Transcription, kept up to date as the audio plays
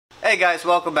Hey guys,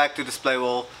 welcome back to Display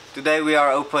Wall. Today we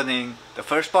are opening the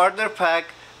first partner pack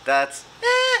that's,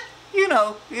 you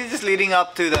know, it's just leading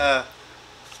up to the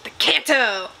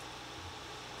Kanto!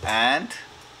 and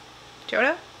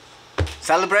Johto?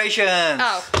 celebrations!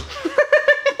 Oh.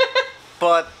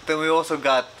 But then we also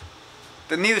got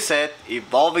the new set,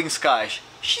 Evolving Skies.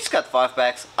 She's got 5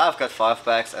 packs, I've got 5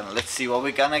 packs, and let's see what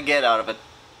we're gonna get out of it.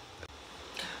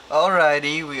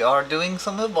 Alrighty, we are doing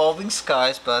some Evolving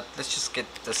Skies, but let's just get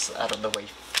this out of the way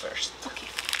first. Okay.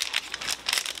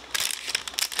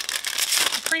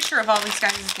 I'm pretty sure Evolving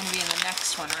Skies is going to be in the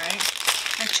next one, right?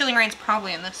 Like Chilling Reign's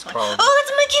probably in this one. Probably. Oh,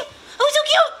 that's a Mudkip! Oh, so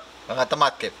cute! I got the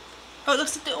Mudkip. Oh, it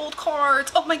looks like the old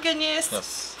cards. Oh my goodness.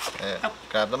 Yes. Oh.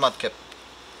 Grab the Mudkip.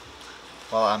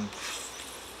 While I'm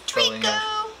filling up.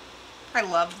 Trico! I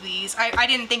love these. I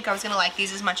didn't think I was going to like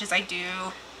these as much as I do.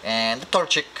 And the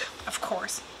Torchic. Of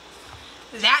course.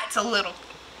 That's a little...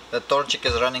 The Torchic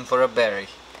is running for a berry.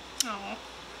 Oh.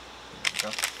 There you go.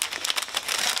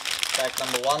 Pack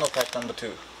number 1 or pack number 2?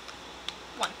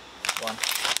 1. 1.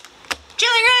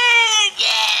 Chilling Reign!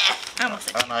 Yeah! I almost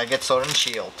said And I get Sword and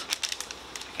Shield.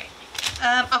 Okay.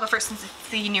 I'll go first since it's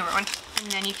the newer one.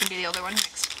 And then you can do the older one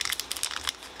next.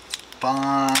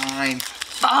 Fine.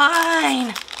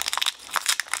 Fine!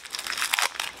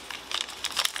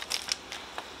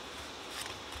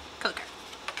 Color card.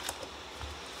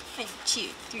 1, 2,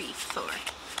 3, 4.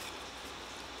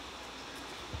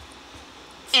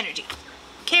 Energy.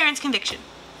 Karen's Conviction.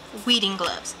 Weeding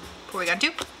Gloves. Porygon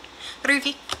 2.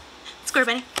 Ruki. Square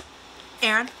Bunny.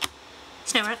 Aaron.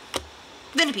 Snorunt.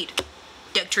 Venipede.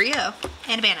 Dugtrio.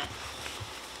 And Vanna.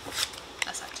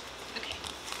 That sucked. Okay.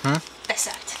 That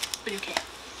sucked. But okay.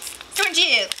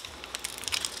 Stormjil!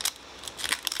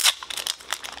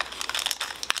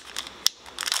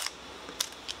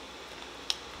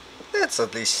 Let's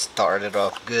at least start it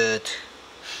off good.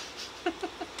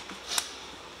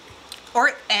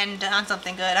 Or end on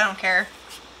something good. I don't care.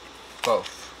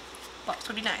 Both. Box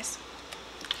would be nice.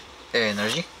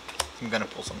 Energy. I'm gonna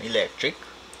pull some electric.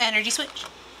 Energy switch.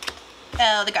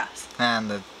 Oh, the gas. And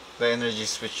the energy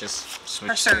switches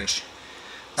switch. Or surge.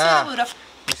 Ah,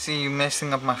 you see you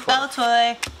messing up my phone.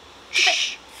 Toy.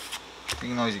 Shh.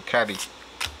 Being noisy, crabby.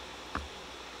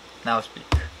 Now speak.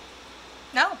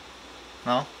 No.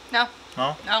 No? No.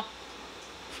 No? No.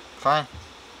 Fine.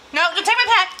 No, don't take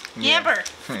my pack! Yeah. Yamper!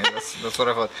 Yeah, that's what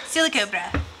I thought.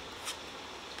 Silicobra.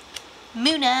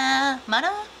 Muna.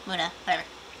 Mana? Muna. Whatever.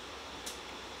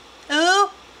 Ooh.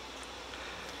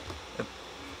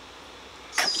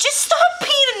 Just stop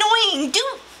being annoying! Do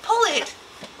pull it!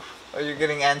 Are you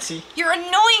getting antsy? You're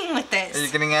annoying with this! Are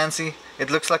you getting antsy? It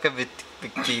looks like a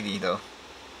Victini though.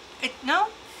 No?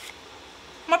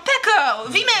 Morpeko!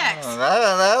 VMAX!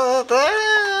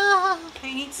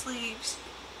 I need sleeves.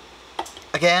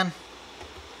 Again?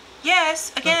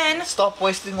 Yes, again. Stop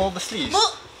wasting all the sleeves.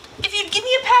 Well, if you'd give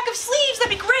me a pack of sleeves,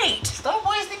 that'd be great. Stop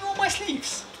wasting all my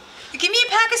sleeves. Give me a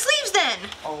pack of sleeves then.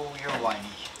 Oh, you're whiny.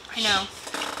 I know.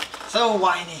 So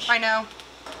whiny. I know.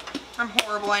 I'm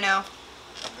horrible, I know.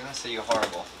 I'm gonna say you're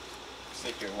horrible.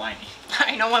 Say you're whiny.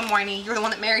 I know I'm whiny. You're the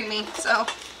one that married me, so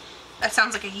that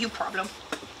sounds like a you problem.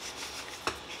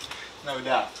 No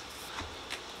doubt.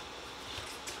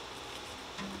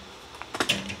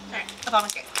 Alright, Evolving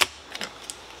Skies.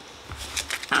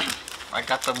 I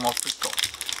got the Morpeko.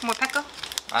 Morpeko?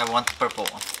 I want the purple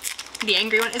one. The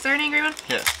angry one? Is there an angry one?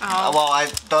 Yeah. Oh. Well,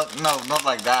 I don't. No, not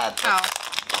like that. Oh.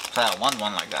 I want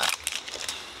one like that.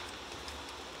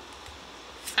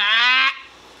 Ah!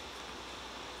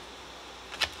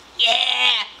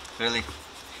 Yeah! Really?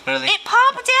 Really? It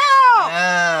popped out!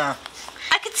 Yeah.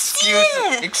 I could see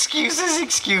it!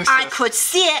 Excuses. I could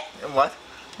see it! What?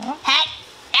 Hey!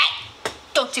 Hey!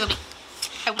 Don't steal me.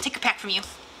 I will take a pack from you.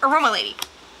 Aroma Lady.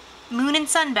 Moon and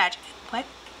Sun Badge. What?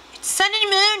 It's Sun and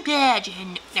Moon Badge.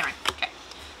 Never mind. Okay.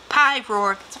 Pie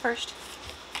Roar. That's the first.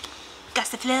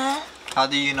 Gustafleur. How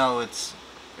do you know it's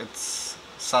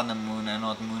sun and moon and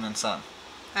not moon and sun?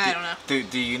 I don't know.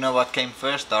 Do you know what came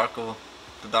first, the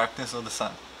darkness or the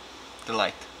sun? The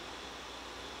light.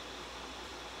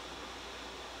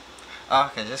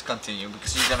 Okay, just continue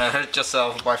because you're gonna hurt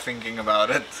yourself by thinking about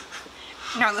it.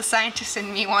 No, the scientist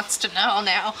in me wants to know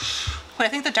now. But I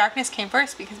think the darkness came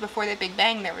first because before the Big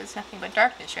Bang there was nothing but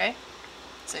darkness, right?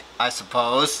 So, I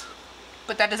suppose.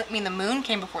 but that doesn't mean the moon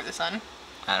came before the sun.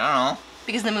 I don't know.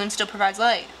 Because the moon still provides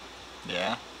light.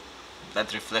 Yeah.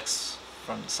 That reflects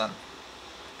from the sun.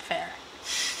 Fair.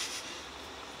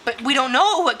 But we don't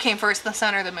know what came first, the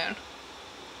sun or the moon.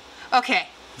 Okay.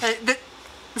 The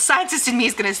scientist in me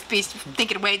is going to be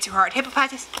thinking way too hard.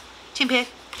 Hippopotamus, Chimpig,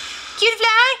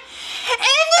 Cutiefly,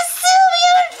 and the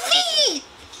Sylveon feet!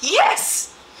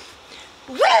 Yes!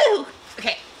 Woo!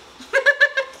 Okay.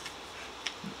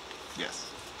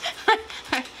 Yes.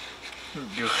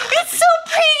 You It's happy? so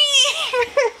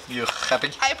pretty! You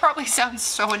happy? I probably sound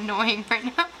so annoying right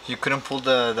now. You couldn't pull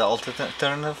the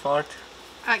alternative art?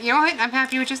 You know what? I'm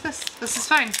happy with just this. This is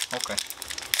fine. Okay.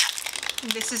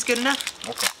 This is good enough.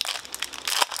 Okay.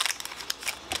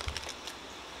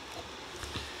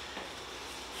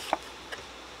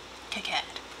 Cat.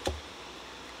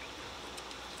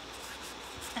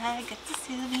 I got the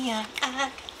Sylveon. I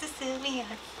got the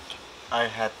Sylveon. I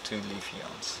had 2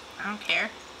 Leafeons. I don't care.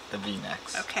 The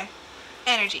V-Max. Okay.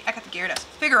 Energy. I got the Gyarados.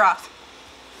 Figure off.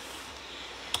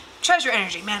 Treasure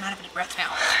energy. Man, I'm out of any breath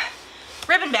now.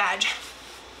 Ribbon badge.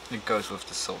 It goes with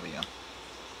the Sylveon.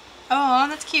 Oh,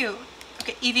 that's cute.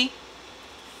 Okay, Eevee.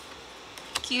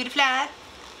 Cutiefly.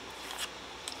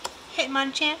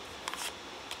 Hitmonchan.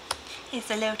 It's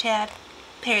a low tab.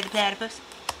 Pair the platypus.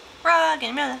 Rog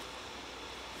and Miller.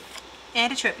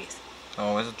 And a Tropius.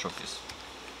 Always a Tropius.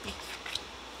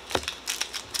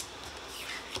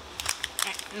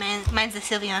 Mine's the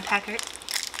Sylveon Packard.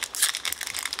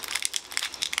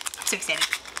 I'm so excited.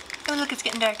 Oh look, it's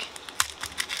getting dark.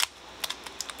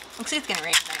 Looks like it's gonna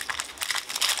rain tonight.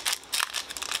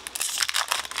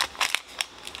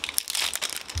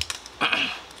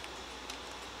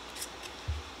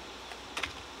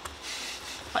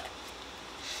 What?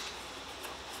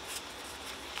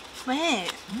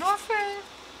 What? Nothing.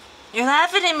 You're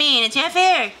laughing at me and it's not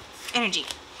fair. Energy.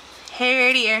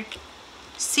 Herdier.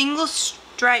 Single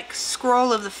strike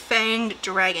scroll of the fanged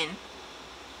dragon.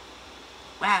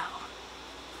 Wow.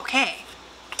 Okay.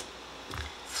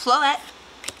 Floette.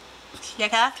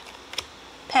 Slickoff.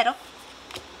 Petal.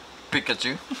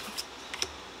 Pikachu.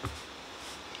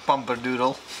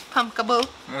 Pumperdoodle. Pumpkaboo.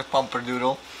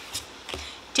 Pumperdoodle.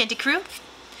 Tentacruel.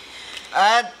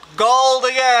 And gold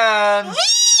again!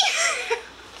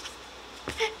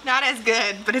 Not as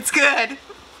good, but it's good.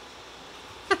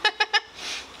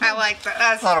 I like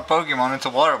that. It's not a Pokemon, it's a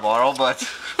water bottle, but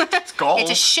it's gold.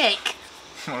 It's a shake.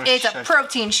 What It's a shit.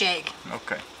 protein shake.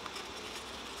 Okay.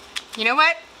 You know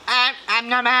what? I'm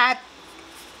not mad.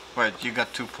 Wait, you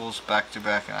got 2 pulls back to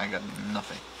back and I got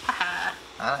nothing. Haha.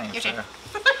 That ain't Your fair. turn.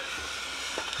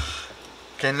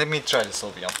 Okay, let me try the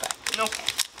Sylveon pack. Okay.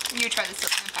 You try the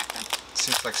Sylveon pack then.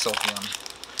 Seems like Sylveon.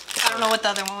 I don't know what the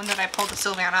other one that I pulled the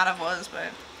Sylveon out of was,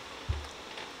 but...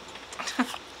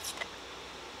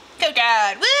 Go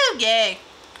God! Woo! Yay!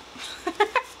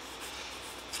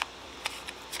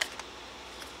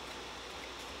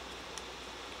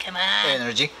 Come on.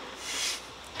 Energy.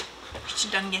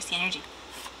 Should have done guess the energy.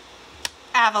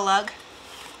 Avalug.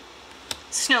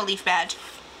 Snowleaf badge.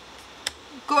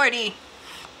 Gordy.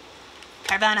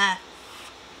 Carvana.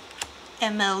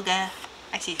 Emolga.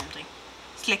 I see something.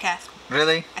 Slickoff.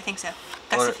 Really? I think so.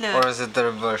 Or Gustifleur. is it the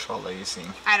reverse wall that you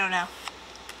seen? I don't know.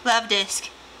 Love disc.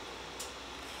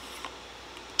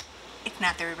 It's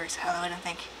not the reverse hollow, I don't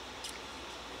think.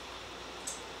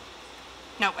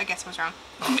 No, I guess I was wrong.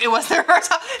 It was the reverse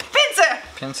hollow. Pinsir!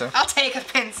 Pinsir. I'll take a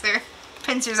Pinsir.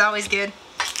 Pinsir's always good.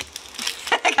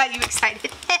 I got you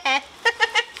excited.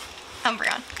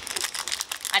 Umbreon.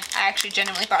 I actually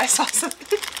genuinely thought I saw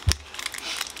something.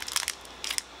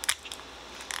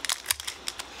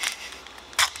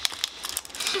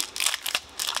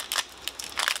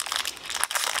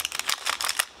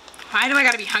 Why do I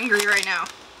gotta be hungry right now?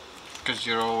 Because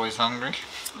you're always hungry.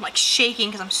 I'm like shaking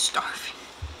because I'm starving.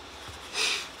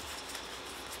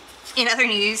 In other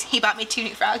news, he bought me 2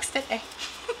 new frogs today.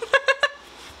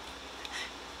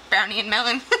 Brownie and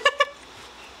melon.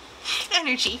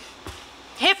 Energy.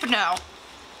 Hypno.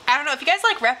 I don't know, if you guys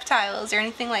like reptiles or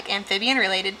anything like amphibian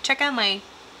related, check out my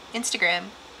Instagram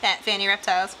at Fanny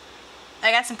Reptiles.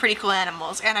 I got some pretty cool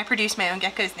animals and I produce my own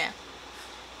geckos now.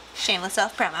 Shameless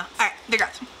self-promo. Alright, there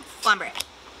goes. Lumber.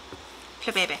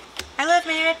 Good baby. I love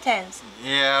my reptiles.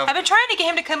 Yeah. I've been trying to get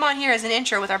him to come on here as an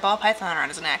intro with our ball python around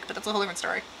his neck, but that's a whole different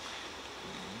story.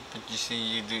 But you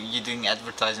see, you're doing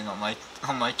advertising on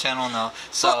my channel now,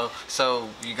 so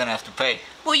you're gonna have to pay.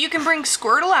 Well, you can bring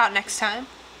Squirtle out next time.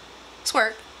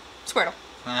 Squirtle.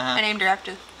 I named her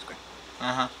after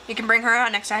Squirtle. You can bring her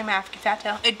out next time after Fat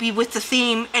Tail. It'd be with the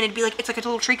theme, and it'd be like, it's like a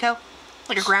little trico.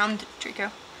 Like a ground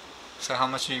trico. So how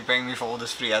much are you paying me for all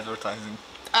this free advertising?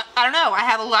 I don't know, I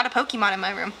have a lot of Pokemon in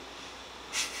my room.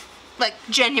 Like,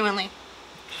 genuinely.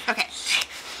 Okay.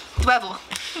 Dwevel.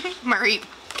 Mareep.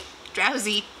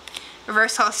 Drowsy.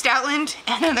 Reverse Hall Stoutland.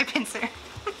 And another Pinsir.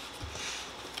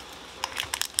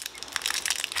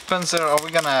 Pinsir, are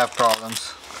we gonna have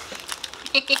problems?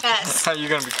 Yes. Are you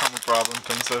gonna become a problem,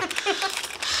 Pinsir?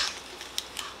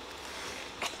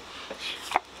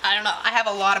 I don't know, I have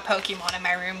a lot of Pokemon in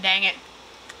my room, dang it.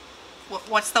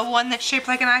 What's the one that's shaped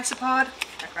like an isopod?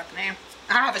 I forgot the name.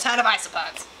 I have a ton of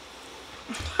isopods.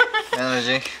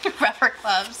 Energy. Rubber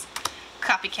gloves.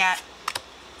 Copycat.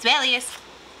 Svelius.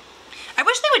 I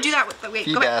wish they would do that with wait,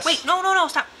 go back. Wait, no,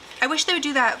 stop. I wish they would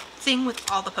do that thing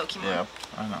with all the Pokemon. Yep,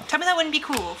 I know. Tell me that wouldn't be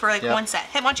cool for like one set.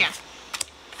 Hitmonchan.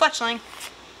 Fletchling.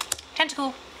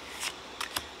 Tentacle.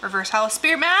 Reverse Hollow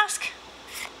Spirit Mask.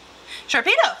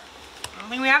 Sharpedo. I don't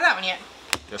think we have that one yet.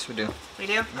 Yes, we do. We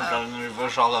do? We got a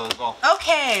reverse hollow as well.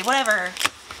 Okay, whatever.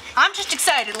 I'm just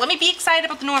excited. Let me be excited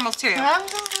about the normals too. I'm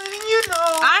just letting you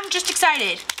know. I'm just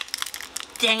excited.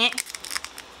 Dang it.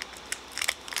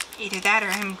 Either that or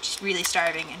I'm just really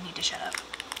starving and need to shut up.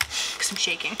 Because I'm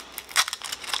shaking.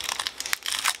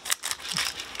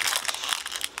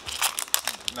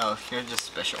 No, you're just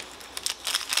special.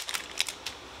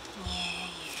 Yeah.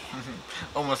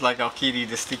 Almost like our kitty,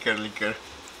 the sticker licker.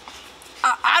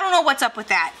 I don't know what's up with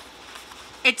that.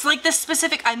 It's like this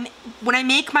specific, when I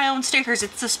make my own stickers,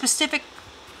 it's a specific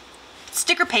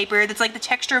sticker paper that's like the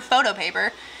texture of photo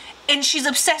paper. And she's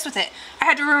obsessed with it. I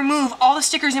had to remove all the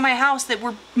stickers in my house that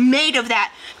were made of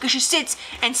that because she sits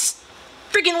and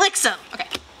freaking licks them. Okay.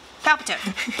 Palpitoad.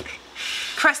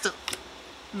 Crystal.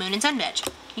 Moon and Sun Badge.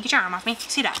 Can you get your arm off me?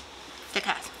 See that?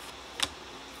 Decals.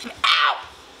 Ow!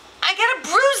 I got a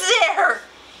bruise there!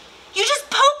 You just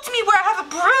poked me where I have a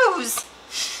bruise!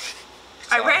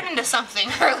 Sorry. I ran into something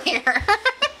earlier.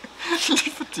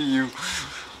 Leave it to you.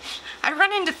 I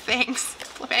run into things.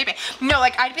 Baby. No,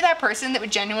 like I'd be that person that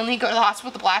would genuinely go to the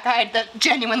hospital with a black eye that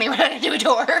genuinely ran into a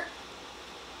door.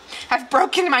 I've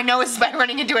broken my nose by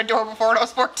running into a door before when I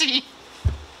was 14.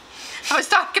 I was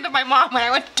talking to my mom when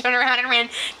I went to turn around and ran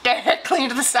directly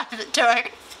into the side of the door.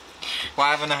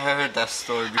 Why haven't I heard that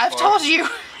story before? I've told you.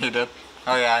 You did?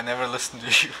 Oh yeah, I never listened to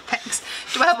you. Thanks.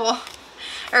 Dwebble,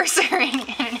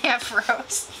 Ursaring, and an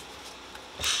Ampharos.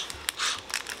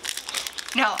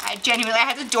 No, I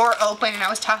had the door open and I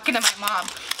was talking to my mom.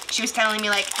 She was telling me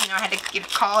like, you know, I had to get a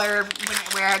collar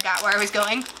where I got where I was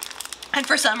going. And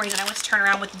for some reason I went to turn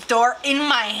around with the door in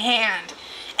my hand.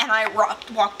 And I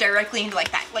walked directly into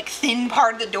like that thin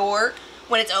part of the door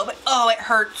when it's open. Oh, it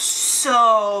hurt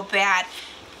so bad.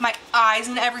 My eyes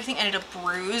and everything ended up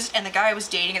bruised, and the guy I was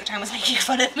dating at the time was making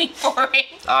fun of me for it.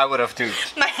 I would have too.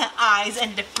 My eyes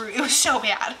ended up bruised. It was so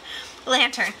bad.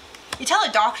 Lantern. You tell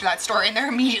a doctor that story and they're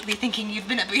immediately thinking you've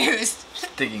been abused.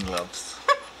 Digging gloves.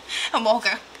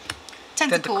 Amolga.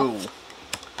 Tentacle.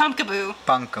 Pumpkaboo.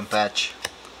 Pumpkin patch.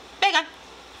 Bagon.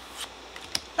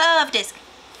 Love disc.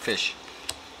 Fish.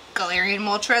 Galarian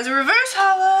Moltres Reverse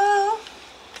Hollow.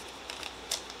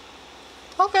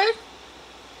 Okay.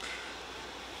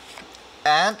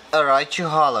 And a Raichu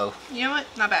Hollow. You know what?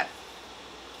 Not bad.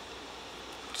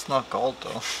 It's not gold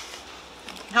though.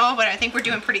 No, but I think we're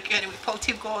doing pretty good. We pulled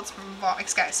 2 golds from Evolving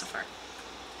Skies so far.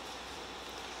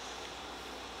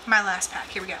 My last pack.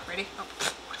 Here we go. Ready? Oh,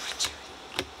 what am I doing?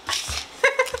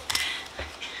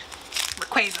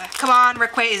 Rayquaza. Come on,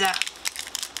 Rayquaza.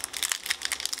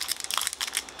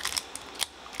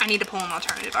 I need to pull an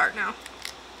alternative art now.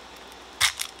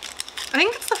 I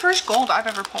think it's the first gold I've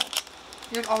ever pulled.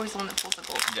 You're always the one that pulls the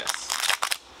gold. Yes.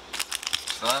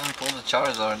 So I haven't pulled the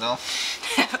Charizard though.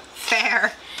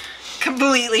 Fair.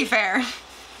 Completely fair.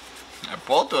 I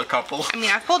pulled a couple. I mean,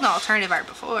 I've pulled an alternative art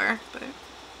before, but...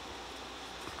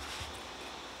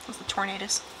 What's the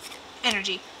Tornadus?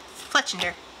 Energy.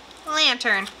 Fletchinder.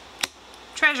 Lantern.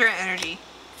 Treasure Energy.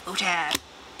 Otad.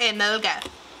 Emolga.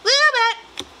 Woobat.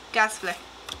 Gossifleur.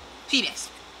 Phoebus.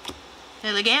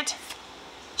 Elegant.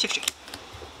 Shiftry.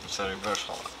 It's a reverse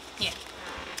hollow. Yeah.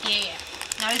 Yeah.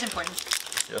 Not as important.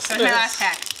 Yes, That was my last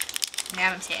pack.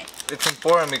 Now I'm sad. It's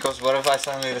important because what if I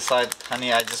suddenly decide,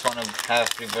 honey, I just want to have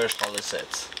reverse hollow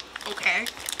sets. Okay.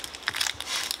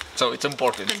 So it's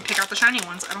important. Then pick out the shiny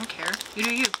ones. I don't care. You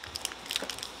do you.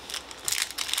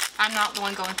 I'm not the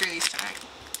one going through these tonight.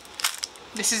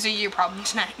 This is a you problem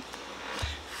tonight.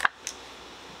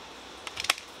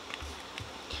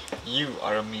 You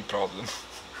are a me problem.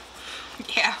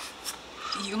 Yeah.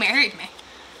 You married me.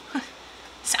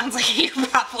 Sounds like a you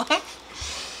problem.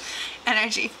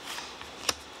 Energy.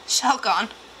 Shell gone.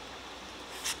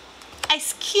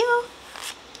 Ice cube.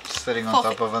 Sitting on Full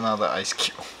top of another ice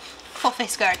cube. Full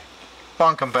face guard.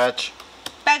 Pumpkin patch.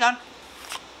 Bag on.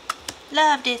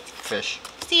 Loved it. Fish.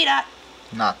 See that.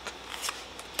 Nut.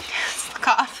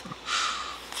 Cough.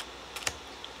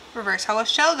 Reverse hollow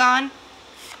shell gone.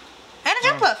 And a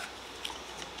jump bluff.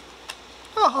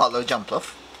 A hollow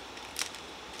Jumpluff.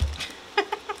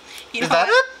 You Is know that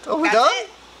what? it? Are we That's done? it.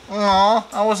 Aw,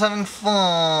 I was having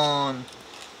fun.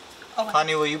 Oh my.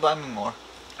 Honey, will you buy me more?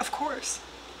 Of course.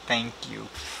 Thank you.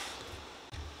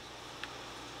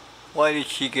 Why did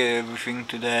she get everything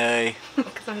today?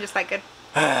 Because I'm just that good.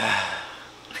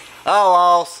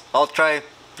 Oh, I'll try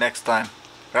next time,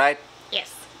 right?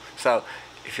 Yes. So,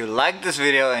 if you like this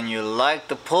video and you like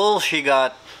the pull she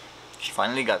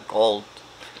finally got gold.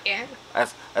 Yeah.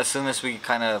 As soon as we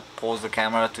kind of paused the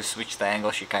camera to switch the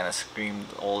angle, she kind of screamed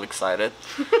all excited.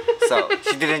 So,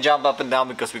 she didn't jump up and down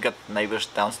because we got neighbors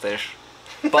downstairs.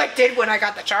 I But, did when I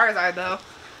got the Charizard though.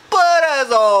 but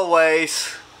as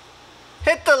always,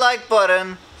 hit the like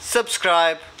button,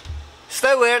 subscribe,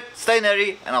 stay weird, stay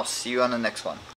nerdy, and I'll see you on the next one.